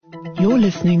You're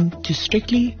listening to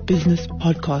Strictly Business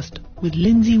Podcast with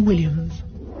Lindsay Williams.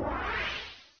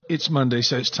 It's Monday,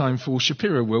 so it's time for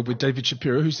Shapiroworld with David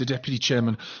Shapiro, who's the Deputy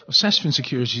Chairman of Sasfin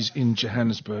Securities in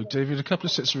Johannesburg. David, a couple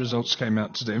of sets of results came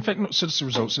out today. In fact, not sets of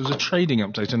results, there was a trading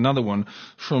update, another one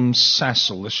from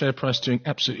Sasol. The share price doing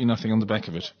absolutely nothing on the back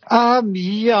of it.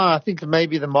 I think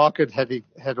maybe the market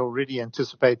had already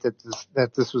anticipated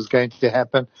that this was going to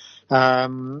happen.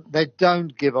 They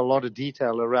don't give a lot of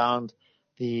detail around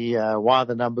the why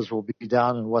the numbers will be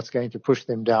down and what's going to push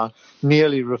them down,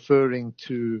 merely referring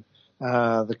to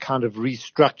the kind of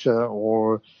restructure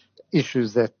or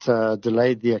issues that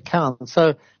delayed the account.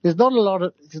 So there's not a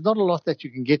lot that you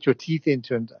can get your teeth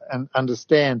into and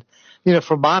understand. You know,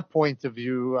 from my point of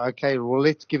view, okay, well,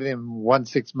 let's give them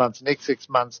 6 months. Next 6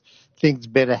 months, things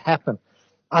better happen.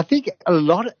 I think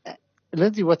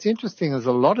Lindsay, what's interesting is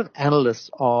a lot of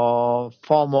analysts are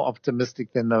far more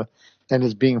optimistic than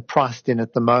is being priced in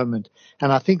at the moment.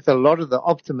 And I think that a lot of the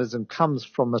optimism comes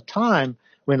from a time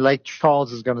when Lake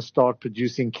Charles is going to start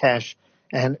producing cash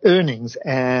and earnings.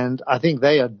 And I think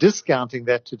they are discounting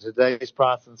that to today's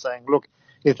price and saying, look,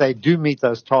 if they do meet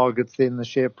those targets, then the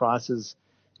share price is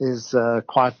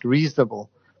quite reasonable.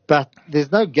 But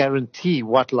there's no guarantee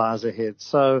what lies ahead.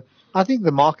 So I think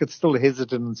the market's still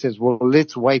hesitant and says, well,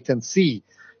 let's wait and see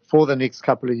for the next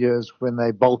couple of years when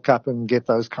they bulk up and get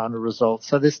those kind of results.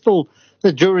 So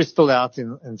the jury's still out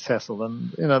in Sasol,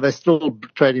 and, you know, they're still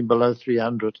trading below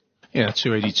 300. Yeah,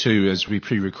 282 as we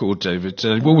pre-record, David.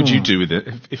 What would you do with it,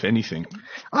 if anything?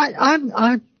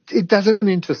 It doesn't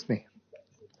interest me.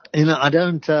 You know, I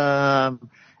don't,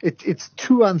 it's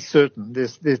too uncertain.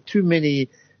 There's too many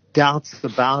doubts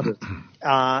about it.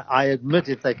 I admit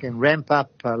if they can ramp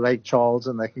up Lake Charles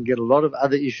and they can get a lot of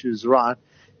other issues right,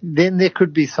 then there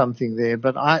could be something there.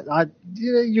 But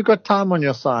you got time on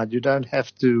your side. You don't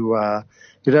have to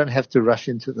rush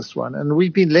into this one. And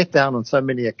we've been let down on so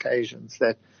many occasions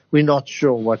that we're not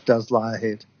sure what does lie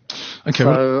ahead. Okay.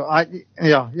 So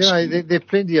there are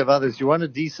plenty of others. You want a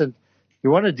decent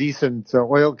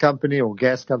oil company or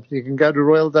gas company, you can go to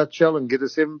Royal Dutch Shell and get a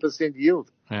 7% yield.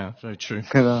 Yeah, very true.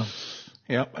 You know.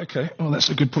 Yeah, okay. Well, that's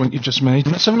a good point you've just made.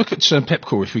 Let's have a look at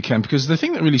Pepkor if we can, because the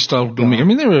thing that really startled me, I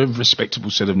mean, they're a respectable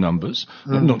set of numbers,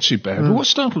 not too bad, but what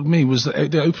startled me was that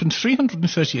they opened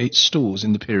 338 stores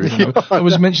in the period. I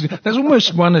was mentioning, that's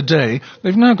almost one a day.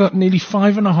 They've now got nearly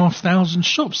 5,500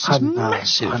 shops. That's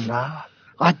massive. I know.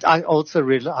 I also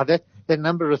realized that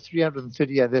number of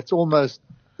 338,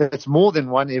 that's more than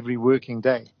one every working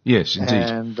day. Yes, indeed.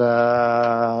 And,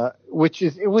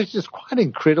 it was just quite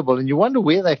incredible. And you wonder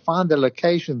where they find the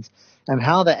locations and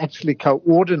how they actually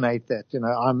coordinate that. You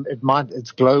know,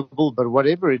 it's global, but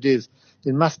whatever it is,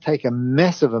 it must take a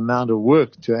massive amount of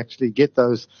work to actually get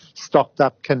those stocked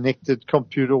up, connected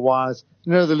computer wise.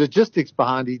 You know, the logistics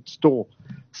behind each store.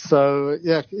 So,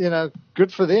 yeah, you know,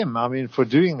 good for them. I mean, for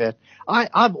doing that.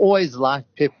 I've always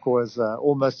liked Pepkor as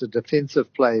almost a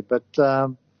defensive play, but,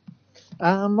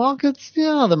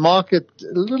 the market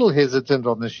a little hesitant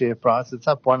on the share price. It's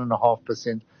up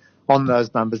 1.5% on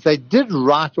those numbers. They did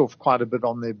write off quite a bit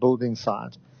on their building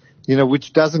side, you know,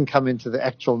 which doesn't come into the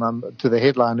actual number, to the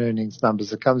headline earnings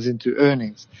numbers. It comes into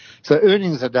earnings. So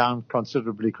earnings are down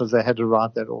considerably because they had to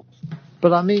write that off.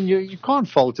 But I mean, you can't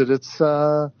fault it. It's,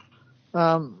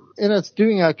 it's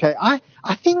doing okay. I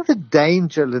think the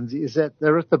danger, Lindsay, is that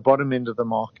they're at the bottom end of the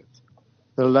market,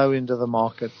 the low end of the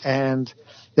market. And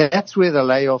that's where the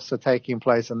layoffs are taking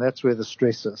place, and that's where the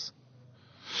stress is.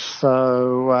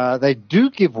 So they do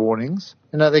give warnings.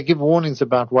 You know, they give warnings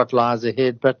about what lies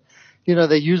ahead, but, you know,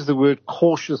 they use the word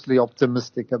cautiously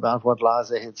optimistic about what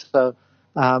lies ahead. So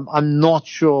I'm not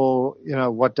sure, you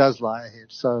know, what does lie ahead.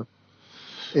 So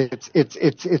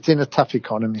it's in a tough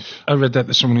economy. I read that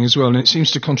this morning as well, and it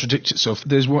seems to contradict itself.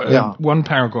 There's one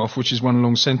paragraph, which is one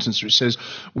long sentence, which says,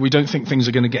 we don't think things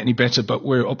are going to get any better, but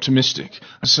we're optimistic.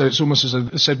 So it's almost as though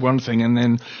they said one thing and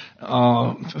then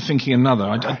are thinking another.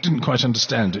 I didn't quite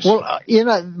understand it. Well, you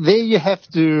know, there you have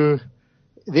to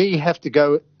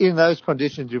go, in those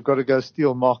conditions, you've got to go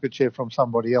steal market share from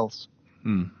somebody else.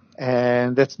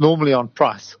 And that's normally on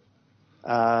price.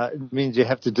 It means you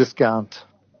have to discount.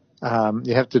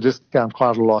 You have to discount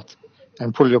quite a lot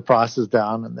and pull your prices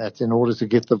down, and that's in order to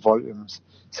get the volumes.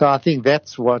 So I think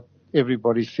that's what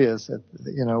everybody fears, that,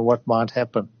 you know, what might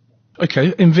happen.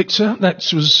 Okay, Invicta, that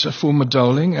was a former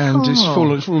darling, and it's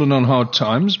fallen on hard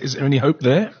times. Is there any hope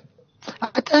there?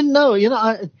 I don't know. You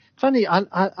know,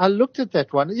 I looked at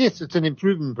that one. Yes, it's an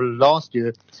improvement from last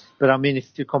year, but I mean, if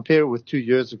you compare it with 2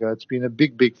 years ago, it's been a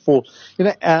big fall. You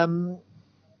know,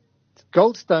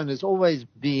 Goldstone has always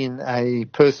been a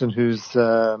person who's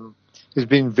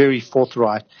been very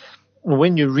forthright.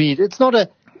 when you read, it's not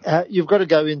you've got to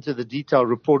go into the detailed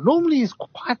report. Normally he's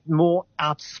quite more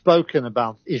outspoken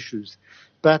about issues,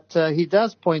 but he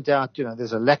does point out,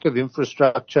 there's a lack of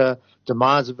infrastructure,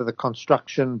 demise of the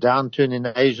construction, downturn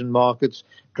in Asian markets,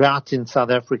 drought in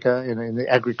South Africa, in the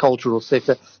agricultural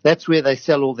sector. That's where they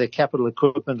sell all their capital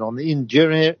equipment. On the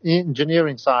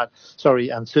engineering side,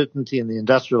 uncertainty in the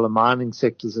industrial and mining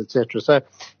sectors, etc. So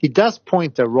he does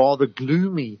point a rather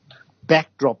gloomy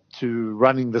backdrop to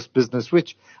running this business,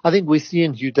 which I think we see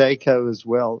in Hudaco as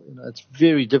well. It's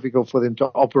very difficult for them to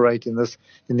operate in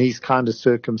these kind of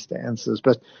circumstances.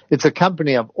 But it's a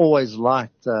company I've always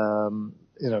liked,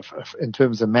 in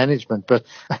terms of management. But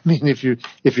I mean, if you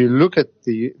look at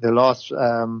the last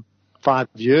 5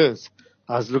 years,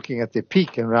 I was looking at their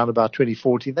peak in around about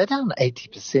 2014. They're down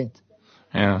 80%.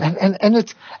 Yeah, and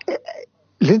it's.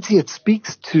 Lindsay, it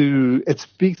speaks to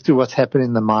what's happened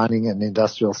in the mining and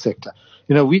industrial sector.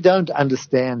 We don't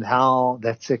understand how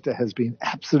that sector has been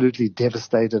absolutely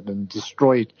devastated and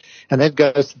destroyed. And that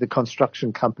goes to the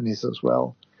construction companies as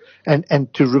well.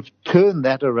 And to return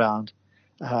that around,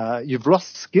 you've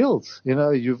lost skills.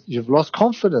 You've lost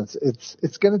confidence.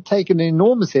 It's going to take an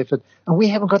enormous effort, and we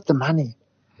haven't got the money.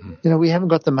 We haven't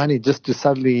got the money just to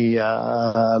suddenly,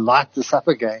 light this up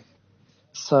again.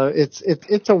 So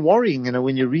it's a worrying,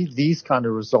 when you read these kind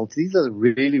of results. These are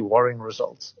really worrying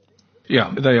results.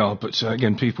 Yeah, they are. But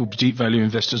again, deep value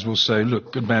investors will say,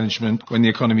 look, good management, when the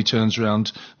economy turns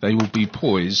around, they will be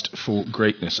poised for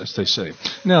greatness, as they say.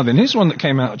 Now then, here's one that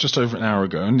came out just over an hour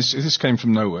ago, and this came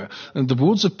from nowhere. And the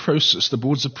boards of Process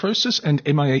and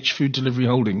MIH Food Delivery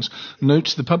Holdings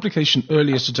note the publication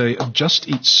earlier today of Just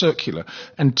Eat's circular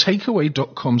and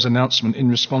Takeaway.com's announcement in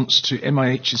response to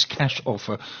MIH's cash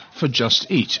offer for Just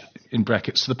Eat, in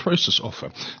brackets, the Process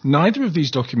offer. Neither of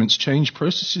these documents change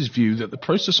Process's view that the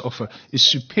Process offer is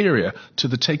superior to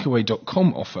the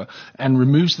Takeaway.com offer and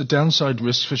removes the downside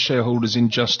risk for shareholders in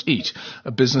Just Eat,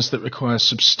 a business that requires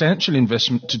substantial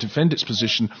investment to defend its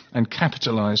position and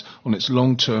capitalize on its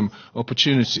long-term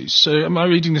opportunities. So am I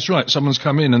reading this right? Someone's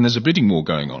come in and there's a bidding war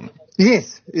going on.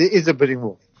 Yes, it is a bidding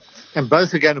war. And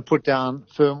both are going to put down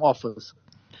firm offers.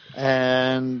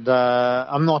 And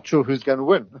I'm not sure who's going to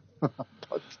win.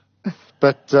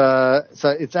 But so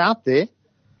it's out there.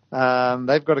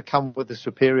 They've got to come with a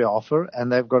superior offer,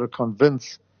 and they've got to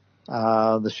convince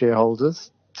the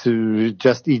shareholders, to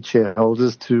Just Eat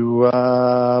shareholders, that's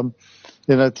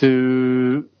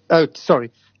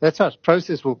right.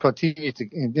 Process will continue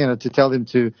to tell them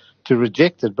to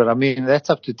reject it, but I mean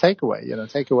that's up to Takeaway.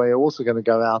 Takeaway are also going to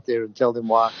go out there and tell them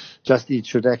why Just Eat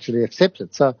should actually accept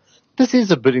it. So this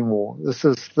is a bidding war.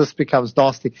 This becomes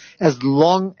nasty as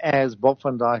long as Bob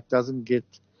van Dijk doesn't get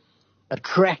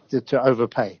attracted to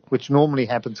overpay, which normally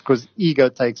happens because ego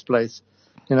takes place.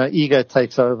 Ego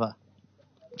takes over.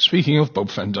 Speaking of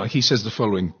Bob van Dijk, he says the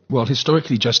following. While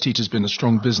historically Just Eat has been a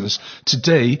strong business,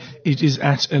 today it is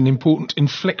at an important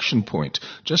inflection point.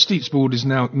 Just Eat's board is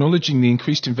now acknowledging the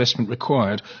increased investment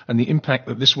required and the impact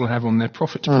that this will have on their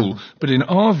profit pool, but in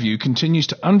our view continues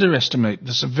to underestimate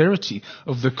the severity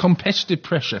of the competitive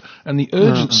pressure and the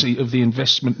urgency of the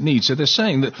investment need. So they're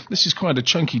saying that this is quite a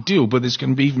chunky deal, but it's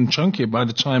going to be even chunkier by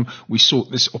the time we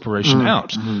sort this operation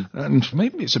out. And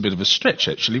maybe it's a bit of a stretch,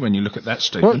 actually, when you look at that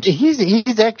statement. Well,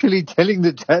 he's actually telling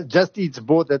the Just Eat's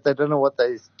board that they don't know what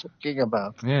they're talking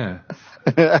about. Yeah.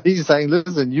 He's saying,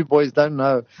 listen, you boys don't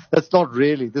know. That's not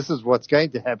really. This is what's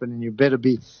going to happen, and you better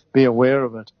be aware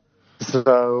of it. So,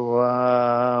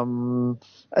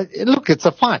 look, it's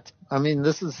a fight. I mean,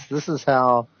 this is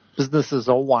how businesses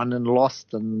are won and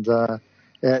lost, and at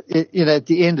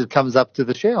the end it comes up to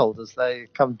the shareholders. They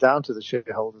come down to the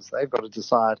shareholders. They've got to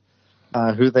decide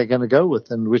who they're going to go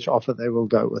with and which offer they will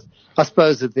go with. I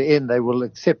suppose at the end they will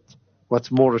accept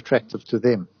what's more attractive to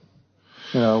them.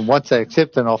 Once they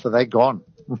accept an offer, they're gone.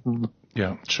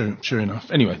 Yeah, true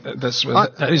enough. Anyway,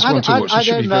 that is one to watch. It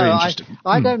should be very interesting.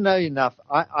 I don't know enough.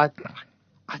 I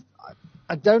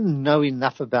don't know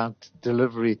enough about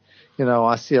delivery.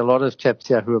 I see a lot of chaps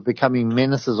here who are becoming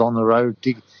menaces on the road,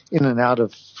 dig in and out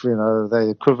of,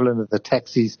 the equivalent of the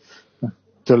taxis,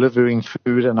 delivering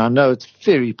food. And I know it's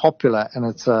very popular, and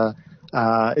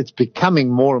it's becoming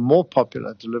more and more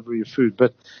popular, delivery of food.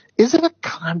 But is it a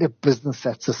kind of business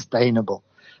that's sustainable?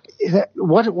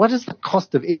 What is the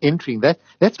cost of entering that?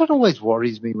 That's what always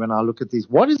worries me when I look at these.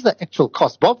 What is the actual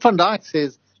cost? Bob van Dijk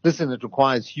says, listen, it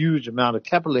requires huge amount of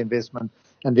capital investment,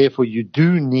 and therefore you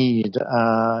do need,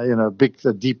 big,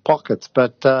 deep pockets.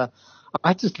 But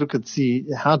I just look and see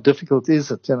how difficult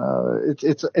is it.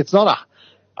 It's not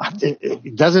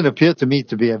it doesn't appear to me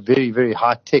to be a very, very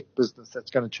high-tech business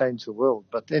that's going to change the world.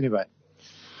 But anyway.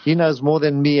 He knows more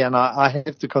than me, and I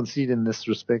have to concede in this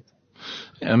respect.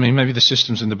 I mean, maybe the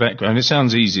system's in the background. It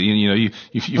sounds easy. You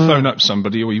phone up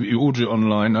somebody or you order it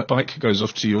online, a bike goes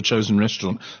off to your chosen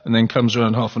restaurant and then comes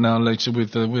around half an hour later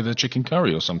with a chicken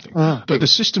curry or something. But the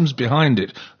systems behind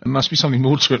it, there must be something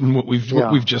more to it than what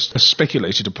we've just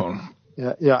speculated upon.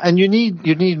 Yeah. And you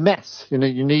need mass. You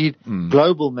need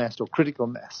global mass or critical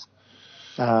mass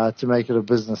to make it a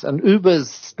business. And Uber's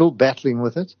still battling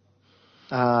with it.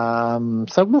 So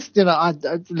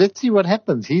let's see what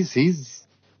happens.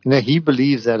 He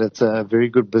believes that it's a very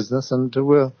good business, and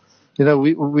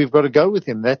we've got to go with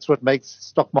him. That's what makes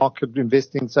stock market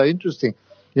investing so interesting.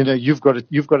 You've got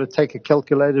to take a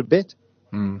calculated bet.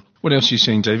 What else are you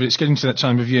seeing, David? It's getting to that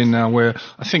time of year now where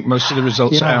I think most of the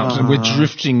results are out, and we're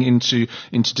drifting into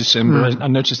December. I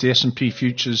noticed the S&P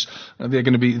futures, they're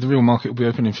going to be, the real market will be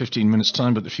open in 15 minutes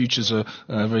time, but the futures are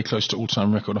very close to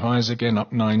all-time record highs again,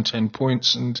 up 9-10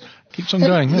 points, and keeps on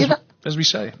going, as we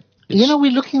say.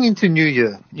 We're looking into New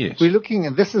Year. Yes. We're looking,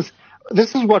 and this is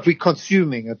what we're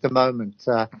consuming at the moment.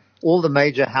 All the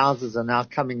major houses are now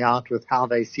coming out with how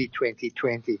they see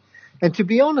 2020. And to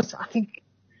be honest, I think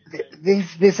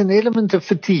there's an element of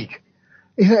fatigue.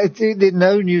 There are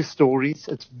no new stories.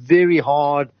 It's very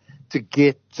hard to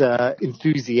get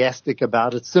enthusiastic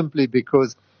about it simply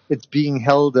because it's being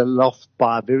held aloft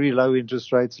by very low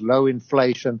interest rates, low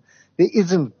inflation. There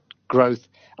isn't growth.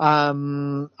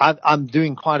 I'm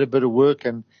doing quite a bit of work,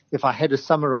 and if I had to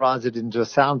summarize it into a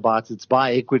soundbite, it's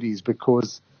buy equities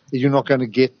because you're not going to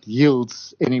get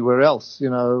yields anywhere else.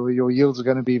 Your yields are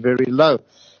going to be very low.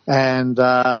 And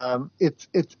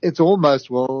it's almost,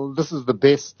 this is the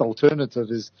best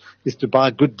alternative is to buy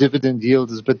good dividend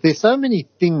yielders. But there's so many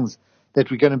things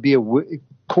that we're going to be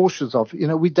cautious of.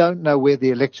 We don't know where the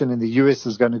election in the US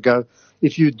is going to go.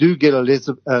 If you do get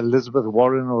Elizabeth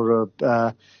Warren or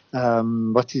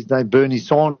what's his name, Bernie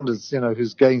Sanders,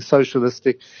 who's going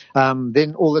socialistic,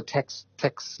 then all the tax,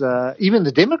 even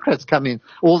the Democrats come in,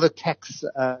 all the tax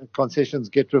concessions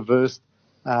get reversed.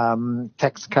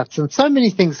 Tax cuts, and so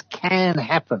many things can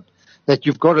happen that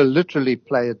you've got to literally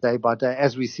play it day by day,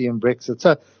 as we see in Brexit.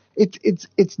 So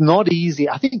it's not easy.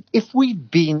 I think if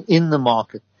we've been in the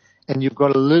market and you've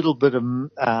got a little bit of,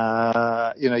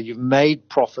 you've made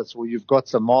profits or you've got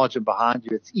some margin behind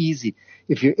you, it's easy.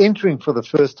 If you're entering for the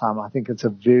first time, I think it's a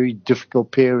very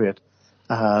difficult period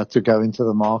to go into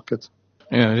the market.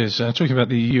 Yeah, it is. Talking about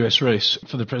the US race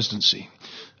for the presidency.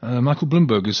 Michael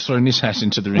Bloomberg has thrown his hat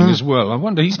into the ring as well. I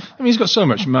wonder, he's got so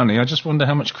much money. I just wonder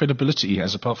how much credibility he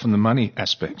has apart from the money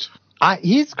aspect.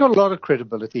 He's got a lot of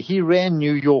credibility. He ran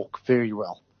New York very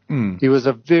well. He was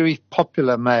a very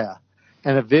popular mayor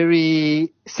and a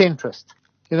very centrist.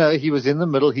 He was in the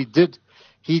middle. He did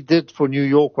for New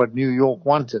York what New York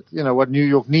wanted, what New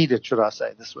York needed, should I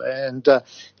say this way. And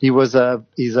he's a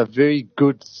very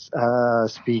good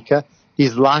speaker.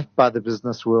 He's liked by the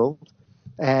business world.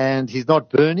 And he's not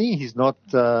Bernie, he's not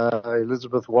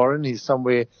Elizabeth Warren. He's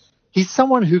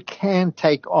someone who can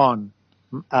take on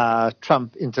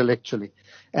Trump intellectually.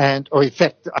 Or in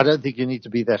fact, I don't think you need to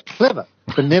be that clever.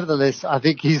 But nevertheless, I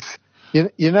think he's,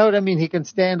 you know what I mean? He can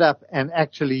stand up and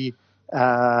actually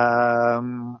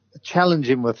challenge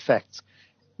him with facts.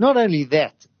 Not only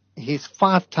that, he's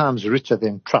 5 times richer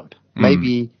than Trump,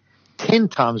 maybe 10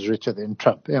 times richer than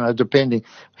Trump, depending.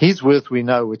 His worth we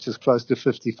know, which is close to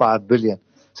 $55 billion.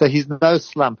 So he's no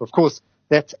slump. Of course,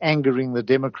 that's angering the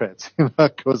Democrats,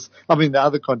 because, the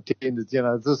other contenders,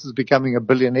 this is becoming a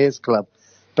billionaires club.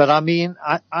 But I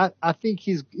think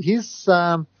he's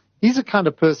a kind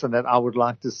of person that I would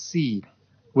like to see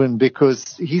win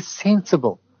because he's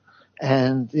sensible.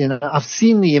 And, I've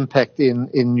seen the impact in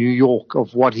New York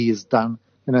of what he has done,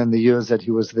 in the years that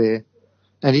he was there.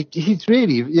 And he's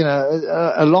really,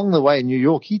 along the way in New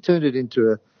York, he turned it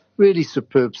into a really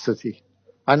superb city.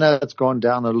 I know it's gone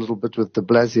down a little bit with de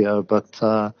Blasio, but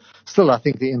still I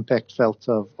think the impact felt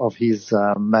of his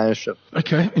mayorship.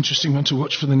 Okay, interesting one to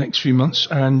watch for the next few months.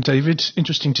 And David,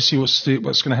 interesting to see what's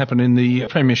going to happen in the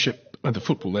Premiership, the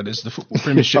football, that is, the football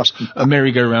Premiership's a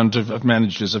merry-go-round of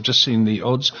managers. I've just seen the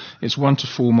odds. It's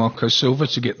 1-4 Marco Silva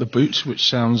to get the boot, which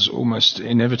sounds almost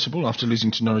inevitable after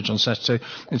losing to Norwich on Saturday.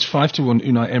 It's 5-1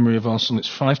 Unai Emery of Arsenal. It's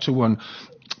 5-1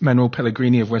 Manuel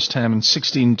Pellegrini of West Ham, and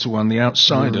 16-1 the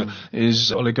outsider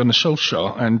is Ole Gunnar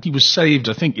Solskjaer, and he was saved,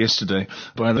 I think, yesterday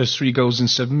by those 3 goals in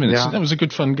 7 minutes. Yeah. That was a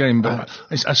good fun game, but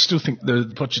I still think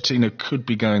the Pochettino could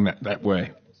be going that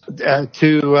way.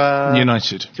 To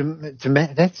United.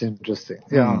 That's interesting.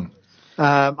 Yeah.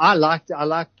 I like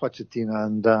Pochettino,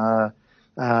 and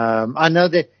I know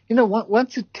that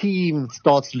once a team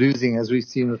starts losing, as we've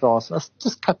seen with Arsenal,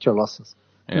 just cut your losses.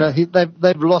 Yeah.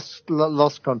 They've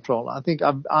lost control. I think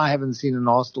I haven't seen an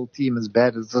Arsenal team as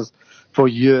bad as this for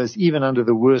years, even under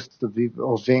the worst of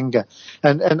Wenger.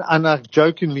 And I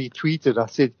jokingly tweeted, I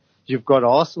said, you've got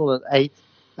Arsenal at 8,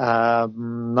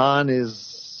 9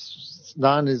 is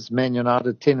Man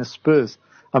United, 10 is Spurs.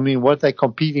 I mean, what they're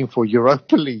competing for,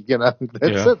 Europa League, that's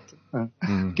it.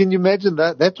 Can you imagine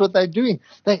that? That's what they're doing.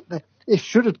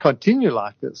 Should it continue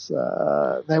like this,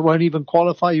 they won't even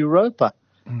qualify Europa.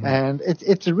 And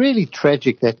it's really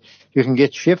tragic that you can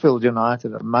get Sheffield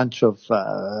United, a bunch of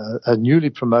a newly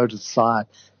promoted side,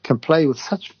 can play with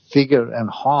such vigor and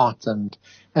heart and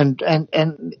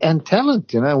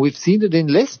talent. We've seen it in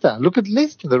Leicester. Look at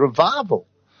Leicester, the revival.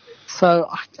 So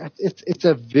it's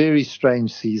a very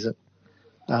strange season.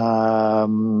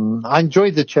 I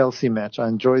enjoyed the Chelsea match. I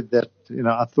enjoyed that.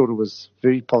 I thought it was a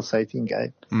very pulsating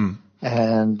game.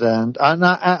 And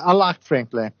I like Frank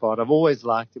Lampard. I've always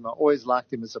liked him. I always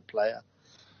liked him as a player.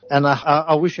 And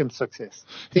I wish him success.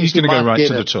 He's going to go right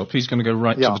to the top. He's going to go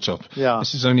right to the top. Yeah.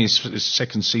 This is only his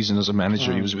second season as a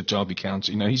manager. He was with Derby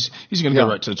County. He's going to go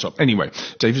right to the top. Anyway,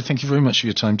 David, thank you very much for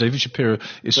your time. David Shapiro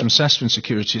is from Sasfin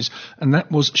Securities, and that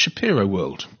was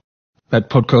Shapiroworld. That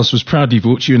podcast was proudly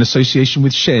brought to you in association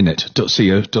with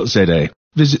sharenet.co.za.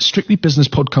 Visit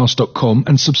strictlybusinesspodcast.com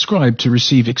and subscribe to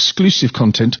receive exclusive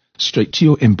content straight to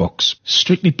your inbox.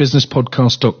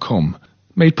 strictlybusinesspodcast.com.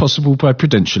 Made possible by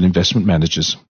Prudential Investment Managers.